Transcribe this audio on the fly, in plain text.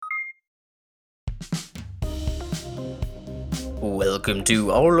Welcome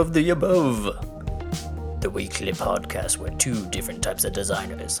to All of the Above, the weekly podcast where two different types of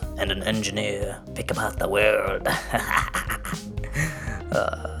designers and an engineer pick apart the world.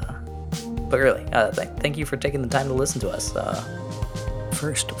 But really, thank you for taking the time to listen to us.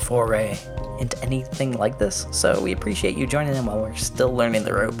 First foray into anything like this, so we appreciate you joining in while we're still learning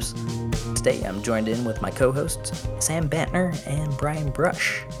the ropes. Today I'm joined in with my co-hosts, Sam Bantner and Brian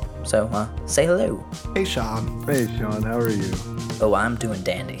Brush. So, say hello. Hey, Sean. Hey, Sean, how are you? Oh, I'm doing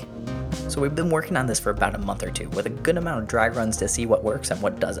dandy. So we've been working on this for about a month or two, with a good amount of dry runs to see what works and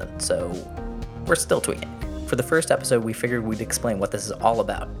what doesn't, so we're still tweaking. For the first episode, we figured we'd explain what this is all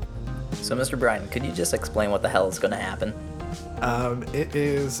about. So, Mr. Brian, could you just explain what the hell is going to happen? It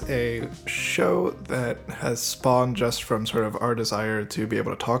is a show that has spawned just from sort of our desire to be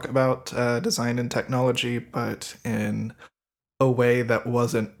able to talk about design and technology, but in a way that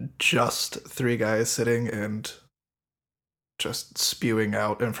wasn't just three guys sitting and just spewing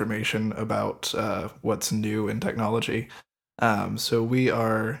out information about what's new in technology. So we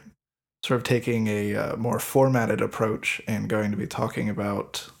are sort of taking a more formatted approach and going to be talking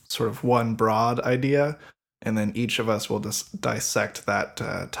about sort of one broad idea, and then each of us will just dissect that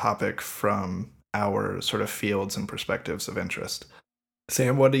topic from our sort of fields and perspectives of interest.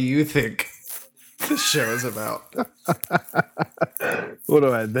 Sam, what do you think this show is about? What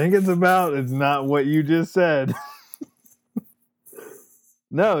do I think it's about? It's not what you just said.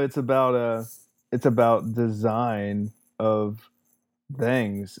 No, it's about design of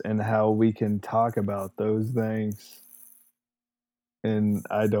things and how we can talk about those things. And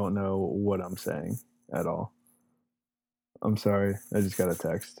I don't know what I'm saying at all. I'm sorry. I just got a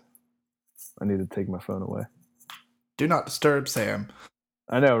text. I need to take my phone away. Do not disturb, Sam.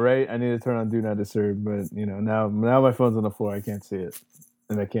 I know, right? I need to turn on Do Not Disturb, but now my phone's on the floor. I can't see it,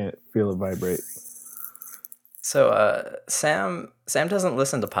 and I can't feel it vibrate. So, Sam doesn't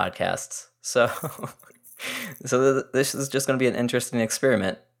listen to podcasts, so this is just going to be an interesting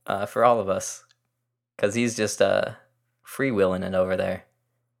experiment for all of us, because he's just freewheeling it over there.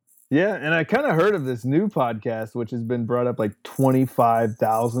 Yeah, and I kind of heard of this new podcast, which has been brought up like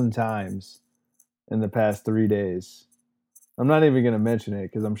 25,000 times in the past 3 days. I'm not even going to mention it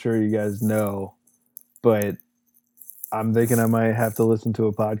because I'm sure you guys know, but I'm thinking I might have to listen to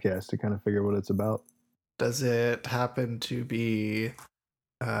a podcast to kind of figure what it's about. Does it happen to be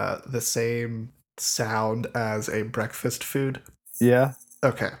the same sound as a breakfast food? Yeah.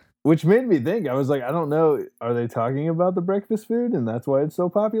 Okay. Which made me think, I was like, I don't know, are they talking about the breakfast food and that's why it's so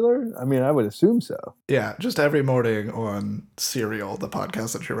popular? I mean, I would assume so. Yeah, just every morning on Cereal, the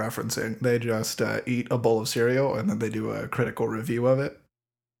podcast that you're referencing, they just eat a bowl of cereal and then they do a critical review of it.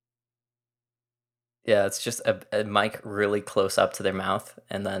 Yeah, it's just a mic really close up to their mouth,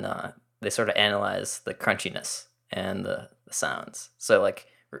 and then they sort of analyze the crunchiness and the sounds. So, like,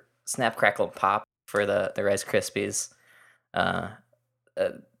 snap, crackle, pop for the Rice Krispies.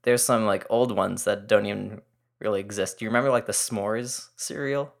 There's some, like, old ones that don't even really exist. Do you remember, like, the s'mores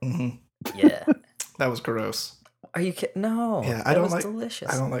cereal? Mm-hmm. Yeah. That was gross. Are you kidding? No. Yeah, that was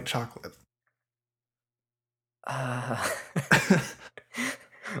delicious. I don't like chocolate.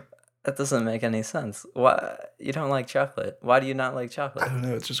 That doesn't make any sense. Why you don't like chocolate? Why do you not like chocolate? I don't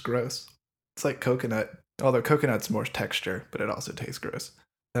know. It's just gross. It's like coconut. Although coconut's more texture, but it also tastes gross.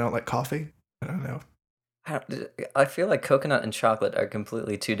 I don't like coffee. I don't know. I feel like coconut and chocolate are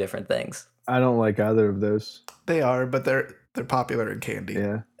completely two different things. I don't like either of those. They are, but they're popular in candy.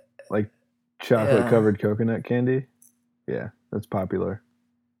 Yeah. Like chocolate-covered coconut candy. Yeah, that's popular.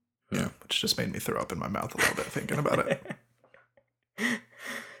 Yeah, which just made me throw up in my mouth a little bit thinking about it.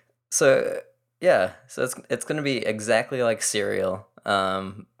 So it's gonna be exactly like cereal,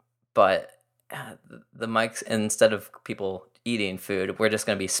 but the mics, instead of people eating food, we're just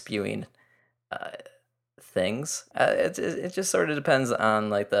gonna be spewing things. It just sort of depends on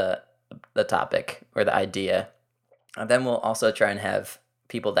like the topic or the idea, and then we'll also try and have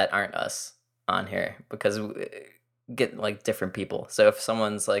people that aren't us on here, because we get like different people. So if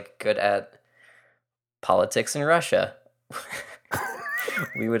someone's like good at politics in Russia.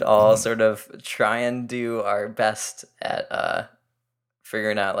 We would all sort of try and do our best at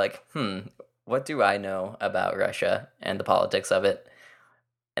figuring out, like, what do I know about Russia and the politics of it?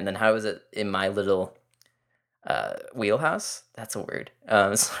 And then how is it in my little wheelhouse? That's a word.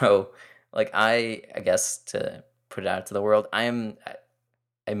 So, like, I guess to put it out to the world, I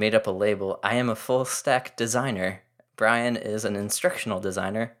made up a label. I am a full stack designer. Brian is an instructional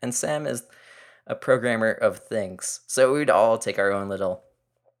designer, and Sam is a programmer of things. So we'd all take our own little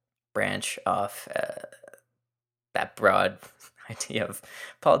branch off that broad idea of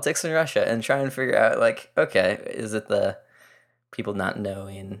politics in Russia and try and figure out, like, okay, is it the people not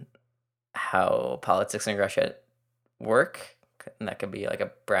knowing how politics in Russia work, and that could be like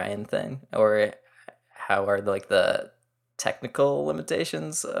a Brian thing, or how are like the technical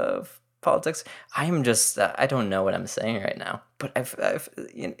limitations of politics. I'm just I don't know what I'm saying right now, but I've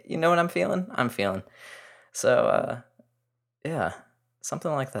you know what I'm feeling? I'm feeling. So yeah,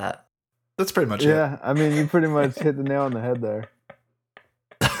 something like that. That's pretty much it. Yeah, I mean, you pretty much hit the nail on the head there.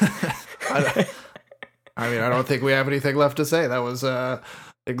 I mean, I don't think we have anything left to say. That was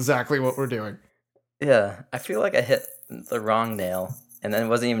exactly what we're doing. Yeah, I feel like I hit the wrong nail, and then it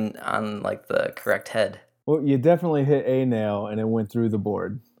wasn't even on like the correct head. Well, you definitely hit a nail, and it went through the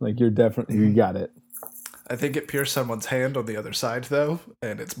board. Like you got it. I think it pierced someone's hand on the other side, though,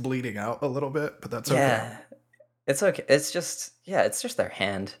 and it's bleeding out a little bit, but that's okay. Yeah, it's okay. It's just their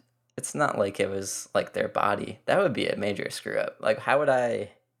hand. It's not like it was like their body. That would be a major screw up. Like, how would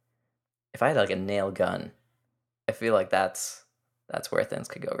if I had like a nail gun? I feel like that's where things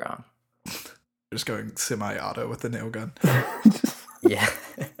could go wrong. Just going semi-auto with the nail gun. Yeah.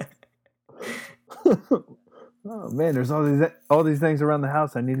 Oh man, there's all these things around the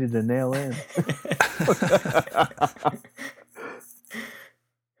house I needed to nail in.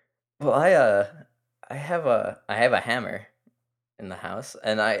 Well, I have a hammer in the house,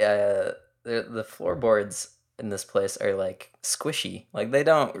 and the floorboards in this place are like squishy. Like they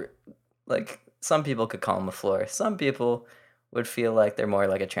don't like some people could call them a floor. Some people would feel like they're more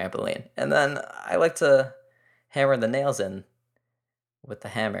like a trampoline. And then I like to hammer the nails in with the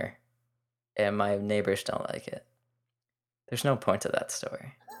hammer, and my neighbors don't like it. There's no point to that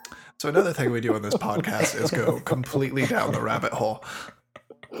story. So another thing we do on this podcast is go completely down the rabbit hole.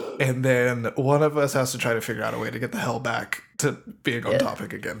 And then one of us has to try to figure out a way to get the hell back to being on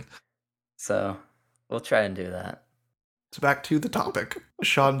topic again. So we'll try and do that. So back to the topic.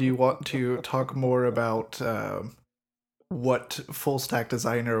 Sean, do you want to talk more about what full stack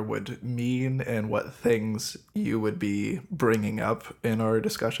designer would mean and what things you would be bringing up in our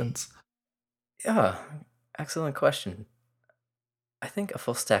discussions? Yeah, excellent question. I think a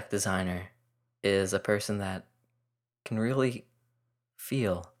full stack designer is a person that can really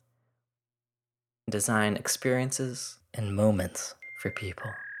feel, design experiences and moments for people.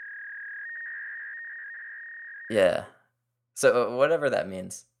 Yeah. So whatever that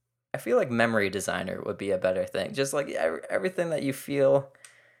means. I feel like memory designer would be a better thing. Just like everything that you feel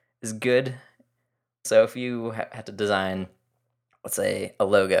is good. So if you had to design, let's say, a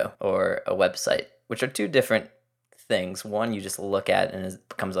logo or a website, which are two different things. One you just look at and it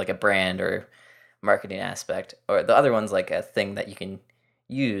becomes like a brand or marketing aspect, or the other one's like a thing that you can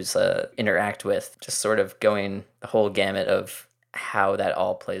use, interact with, just sort of going the whole gamut of how that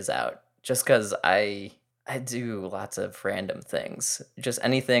all plays out. Just because I do lots of random things, just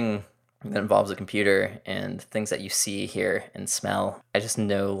anything that involves a computer and things that you see, hear, and smell. I just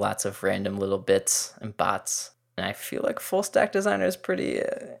know lots of random little bits and bots, and I feel like full stack designer is pretty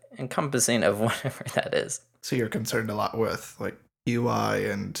encompassing of whatever that is. So you're concerned a lot with like UI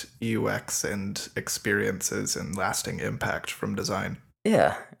and UX and experiences and lasting impact from design.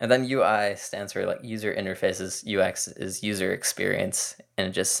 Yeah, and then UI stands for like user interfaces. UX is user experience, and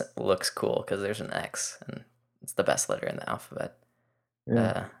it just looks cool because there's an X, and it's the best letter in the alphabet.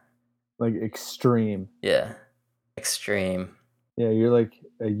 Yeah. Like extreme. Yeah, extreme. Yeah, you're like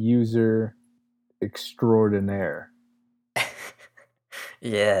a user extraordinaire.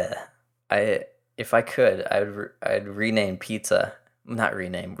 Yeah, if I could, I'd rename pizza. Not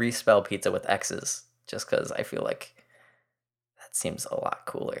rename, respell pizza with X's, just because I feel like that seems a lot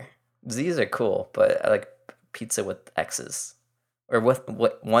cooler. Z's are cool, but I like pizza with X's, or with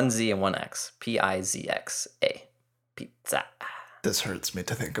one Z and one X. PIZXA, pizza. This hurts me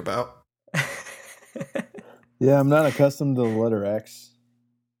to think about. Yeah, I'm not accustomed to the letter X.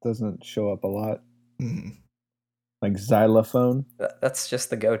 Doesn't show up a lot. Mm. Like xylophone. That's just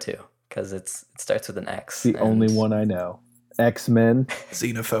the go-to because it starts with an X. The only one I know. X-Men.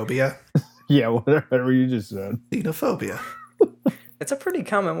 Xenophobia. Yeah, whatever you just said. Xenophobia. It's a pretty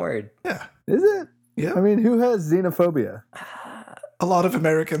common word. Yeah. Is it? Yeah. I mean, who has xenophobia? A lot of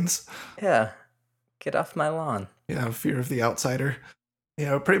Americans. Yeah. Get off my lawn. Yeah, fear of the outsider. You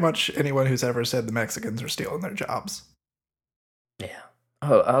know, pretty much anyone who's ever said the Mexicans are stealing their jobs. Yeah.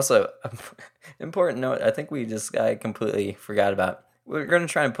 Oh, also, important note, I think I completely forgot about. We're going to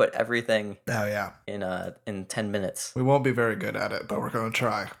try and put everything Oh, yeah. in 10 minutes. We won't be very good at it, but we're going to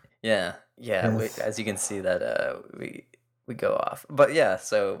try. Yeah. Yeah. Yes. As you can see that we go off. But yeah,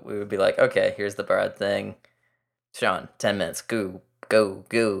 so we would be like, okay, here's the broad thing. Sean, 10 minutes. Go.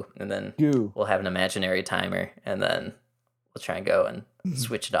 And then Goo. we'll have an imaginary timer, and then we'll try and go and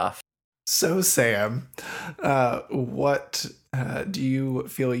switch it off. So, Sam, what do you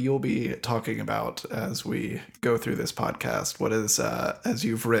feel you'll be talking about as we go through this podcast? What is, as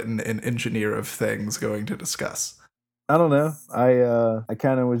you've written, an engineer of things going to discuss? I don't know. I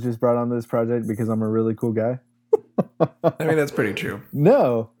kind of was just brought onto this project because I'm a really cool guy. I mean, that's pretty true.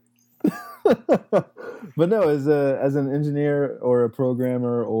 No. But no, as an engineer or a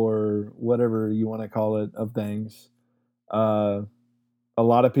programmer or whatever you want to call it of things, a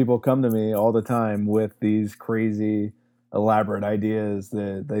lot of people come to me all the time with these crazy, elaborate ideas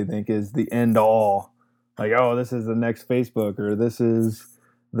that they think is the end all. Like, oh, this is the next Facebook, or this is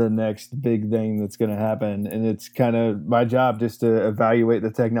the next big thing that's going to happen. And it's kind of my job just to evaluate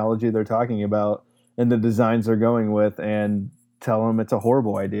the technology they're talking about and the designs they're going with and tell them it's a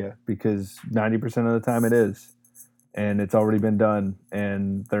horrible idea, because 90% of the time it is. And it's already been done,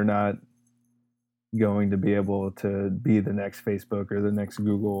 and they're not going to be able to be the next Facebook or the next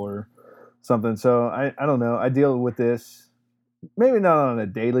Google or something. So I don't know. I deal with this maybe not on a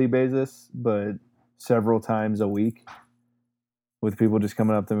daily basis, but several times a week with people just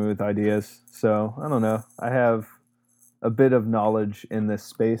coming up to me with ideas. So I don't know. I have a bit of knowledge in this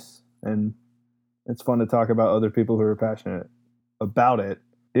space, and it's fun to talk about other people who are passionate about it,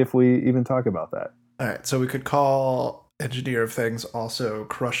 if we even talk about that. All right, so we could call engineer of things also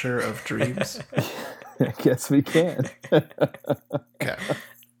crusher of dreams. I guess we can. Okay.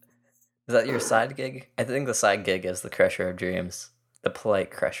 Is that your side gig? I think the side gig is the crusher of dreams. The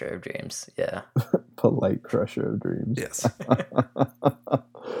polite crusher of dreams. Yeah. Polite crusher of dreams. Yes.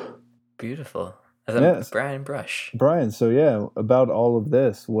 Beautiful. And then Yes. Brian Brush. Brian, so yeah, about all of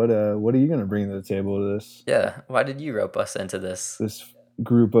this, what are you going to bring to the table to this Yeah. Why did you rope us into this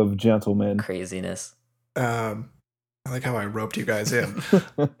group of gentlemen? craziness? I like how I roped you guys in.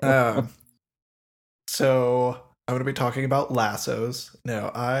 So I'm going to be talking about lassos.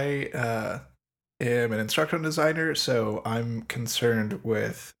 Now, I am an instructional designer, so I'm concerned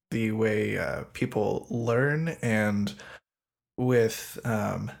with the way people learn and with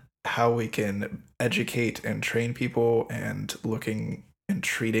how we can educate and train people, and looking and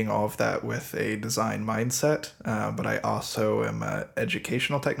treating all of that with a design mindset. But I also am an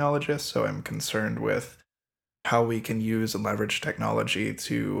educational technologist, so I'm concerned with how we can use and leverage technology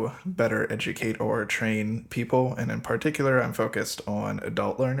to better educate or train people. And in particular, I'm focused on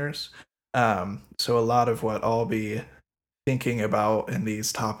adult learners. So a lot of what I'll be thinking about in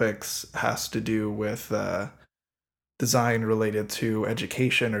these topics has to do with design related to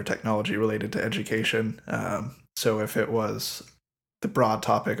education or technology related to education. So if it was the broad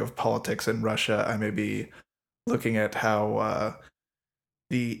topic of politics in Russia, I may be looking at how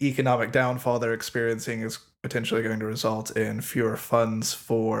the economic downfall they're experiencing is potentially going to result in fewer funds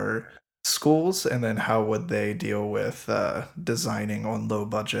for schools, and then how would they deal with designing on low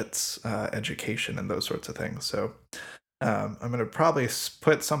budgets, education, and those sorts of things. So I'm going to probably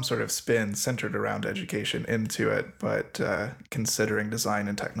put some sort of spin centered around education into it, but considering design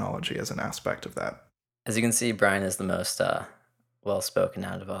and technology as an aspect of that. As you can see, Brian is the most well-spoken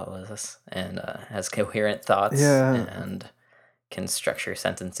out of all of this, and has coherent thoughts. Yeah. And can structure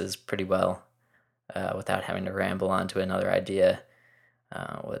sentences pretty well without having to ramble onto another idea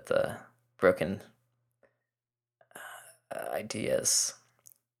with broken ideas.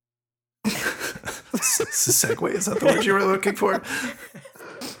 Segue, is that the word you were looking for?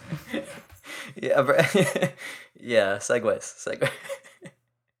 Yeah, yeah, segue.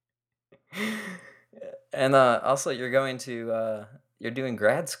 And also, you're going to you're doing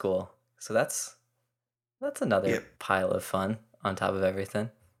grad school, so that's another pile of fun on top of everything.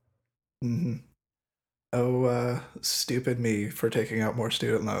 Mm-hmm. Oh, stupid me for taking out more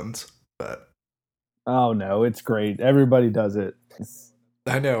student loans, but Oh no, it's great. Everybody does it.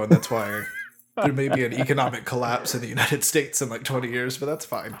 I know, and that's why there may be an economic collapse in the United States in like 20 years, but that's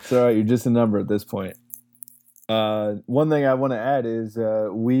fine. It's all right. You're just a number at this point. One thing I want to add is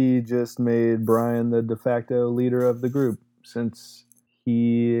we just made Brian the de facto leader of the group, since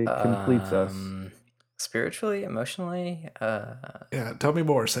he completes us. Spiritually, emotionally. Yeah, tell me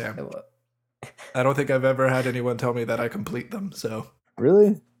more, Sam. I don't think I've ever had anyone tell me that I complete them, so.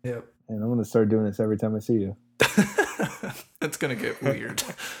 Really? Yep. And I'm going to start doing this every time I see you. It's going to get weird.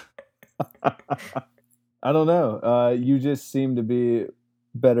 I don't know. You just seem to be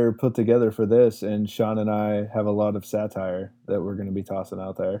better put together for this, and Sean and I have a lot of satire that we're going to be tossing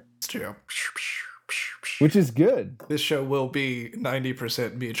out there. It's true. Which is good. This show will be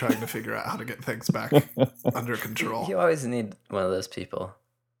 90% me trying to figure out how to get things back under control. You always need one of those people.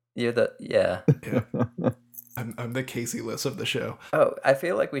 You're the, yeah. I'm the Casey Liss of the show. Oh, I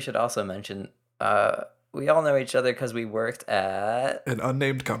feel like we should also mention we all know each other because we worked at... An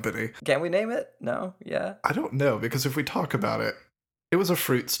unnamed company. Can we name it? No? Yeah? I don't know, because if we talk about it, it was a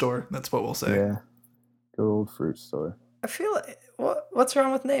fruit store. That's what we'll say. Yeah. Good old fruit store. I feel like... What's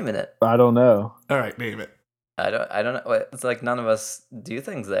wrong with naming it? I don't know. All right, name it. I don't know. It's like none of us do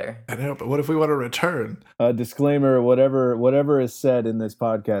things there. I know, but what if we want to return? Disclaimer, whatever is said in this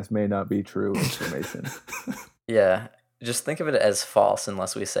podcast may not be true information. Yeah. Just think of it as false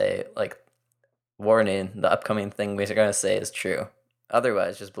unless we say, like, warning, the upcoming thing we're going to say is true.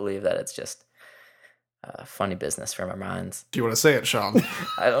 Otherwise, just believe that it's just funny business from our minds. Do you want to say it, Sean?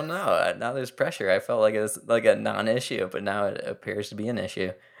 I don't know. Now there's pressure. I felt like it was like a non-issue, but now it appears to be an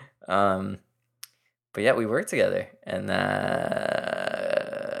issue. But yeah, we worked together, and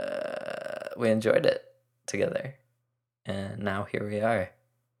we enjoyed it together. And now here we are,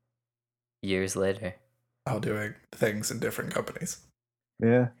 years later. All doing things in different companies.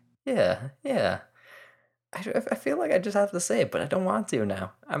 Yeah. Yeah. I feel like I just have to say it, but I don't want to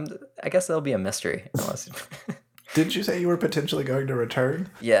now. I guess there'll be a mystery. Unless... Didn't you say you were potentially going to return?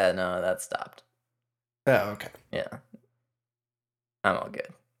 Yeah, no, that stopped. Oh, okay. Yeah. I'm all good.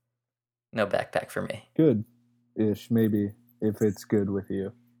 No backpack for me. Good-ish, maybe, if it's good with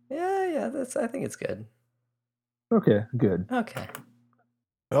you. Yeah, I think it's good. Okay, good. Okay.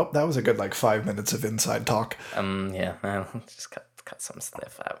 Well, that was a good 5 minutes of inside talk. Yeah, I'll just cut some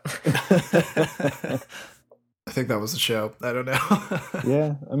stuff out. I think that was the show. I don't know.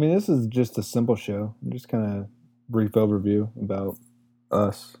 Yeah, I mean, this is just a simple show. Just kind of brief overview about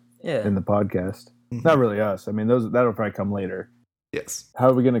us in the podcast. Mhm. Not really us. I mean, that'll probably come later. Yes. How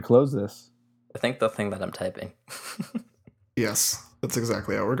are we going to close this? I think the thing that I'm typing. Yes, that's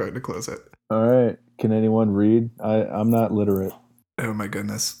exactly how we're going to close it. All right. Can anyone read? I'm not literate. Oh my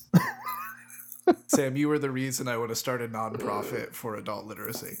goodness. Sam, you were the reason I would have started a nonprofit for adult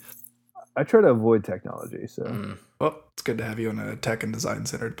literacy. I try to avoid technology, so Well, it's good to have you on a tech and design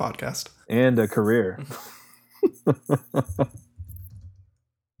centered podcast. and a career.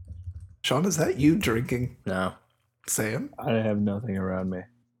 Sean, is that you drinking? No. Sam? I have nothing around me.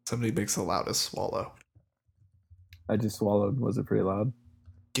 Somebody makes the loudest swallow. I just swallowed. Was it pretty loud?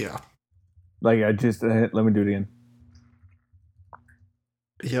 Yeah. I just let me do it again.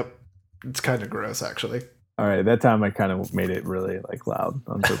 Yep. It's kind of gross, actually. All right, that time I kind of made it really loud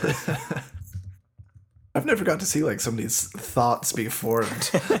on purpose. I've never got to see somebody's thoughts be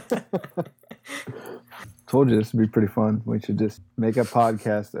formed. Told you this would be pretty fun. We should just make a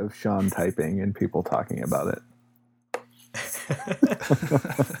podcast of Sean typing and people talking about it.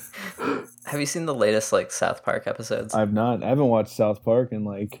 Have you seen the latest South Park episodes? I haven't watched South Park in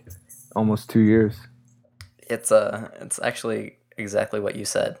almost 2 years. It's actually exactly what you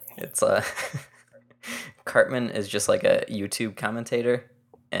said. It's Cartman is just like a YouTube commentator,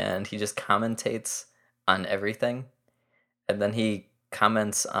 and he just commentates on everything, and then he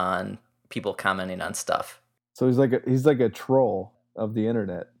comments on people commenting on stuff. So he's like a troll of the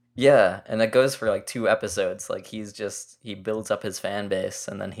internet. Yeah, and it goes for 2 episodes. He builds up his fan base,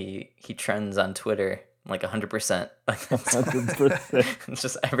 and then he trends on Twitter 100%. 100%. It's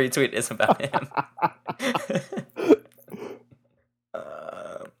just every tweet is about him.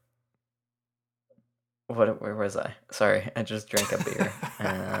 Where was I? Sorry, I just drank a beer.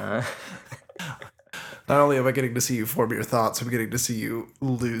 Not only am I getting to see you form your thoughts, I'm getting to see you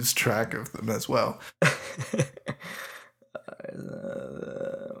lose track of them as well.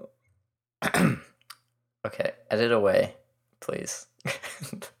 Okay, edit away, please.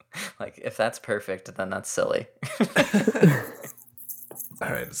 If that's perfect, then that's silly. All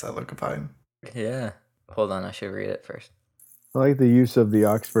right, does that look fine? Yeah. Hold on, I should read it first. I like the use of the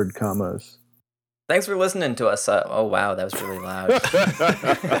Oxford commas. Thanks for listening to us. Oh, wow, that was really loud.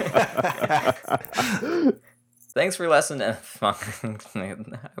 Thanks for listening.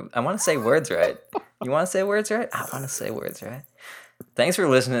 I want to say words right. You want to say words right? I want to say words right. Thanks for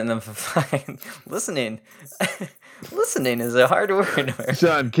listening. Listening. Listening is a hard word.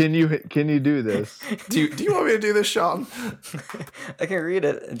 Sean, can you do this? Do you want me to do this, Sean? I can read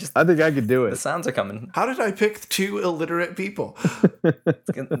it. I think I could do The it. sounds are coming. How did I pick 2 illiterate people?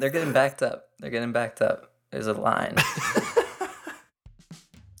 They're getting backed up. There's a line.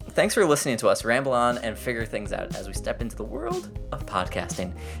 Thanks for listening to us ramble on and figure things out as we step into the world of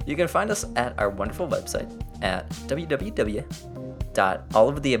podcasting. You can find us at our wonderful website at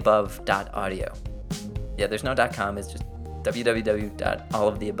www.alloftheabove.audio. Yeah, there's no .com, it's just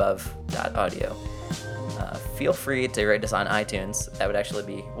www.alloftheabove.audio. Feel free to rate us on iTunes. That would actually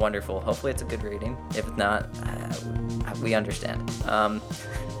be wonderful. Hopefully it's a good rating. If it's not, we understand.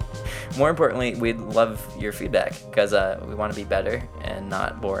 More importantly, we'd love your feedback because we want to be better and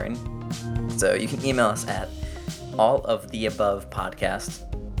not boring. So you can email us at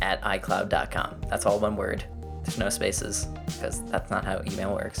alloftheabovepodcast@icloud.com. That's all one word. There's no spaces because that's not how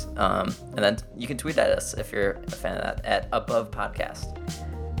email works. And then you can tweet at us if you're a fan of that at Above Podcast.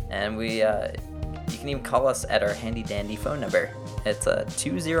 And you can even call us at our handy dandy phone number. It's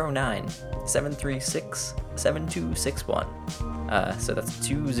 209-736-7261. So that's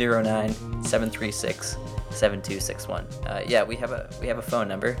 209-736-7261. Yeah, we have a phone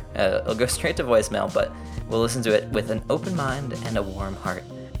number. It'll go straight to voicemail, but we'll listen to it with an open mind and a warm heart.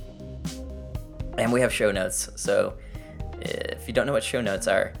 And we have show notes. So if you don't know what show notes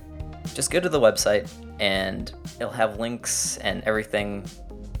are, just go to the website and it'll have links and everything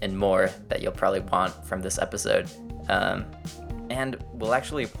and more that you'll probably want from this episode. And we'll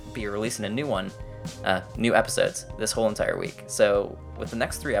actually be releasing a new episodes this whole entire week. So with the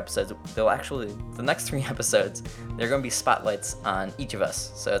next 3 episodes, they're going to be spotlights on each of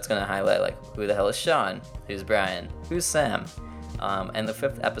us. So it's going to highlight like who the hell is Sean, who's Brian, who's Sam. And the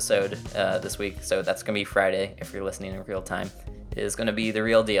 5th episode this week, so that's going to be Friday if you're listening in real time, is going to be the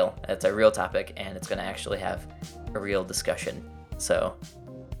real deal. It's a real topic, and it's going to actually have a real discussion. So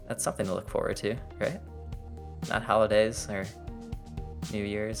that's something to look forward to, right? Not holidays or New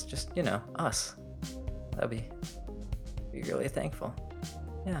Year's, just, us. That'd be really thankful.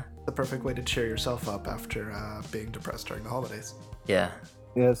 Yeah. The perfect way to cheer yourself up after being depressed during the holidays. Yeah.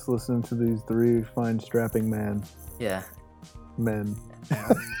 Yes, listen to these 3 fine strapping men. Yeah.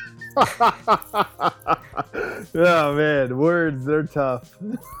 Oh man, words, they're tough.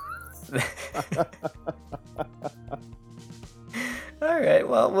 All right,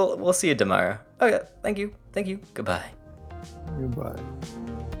 well, we'll see you tomorrow. Okay, thank you. Goodbye. Goodbye.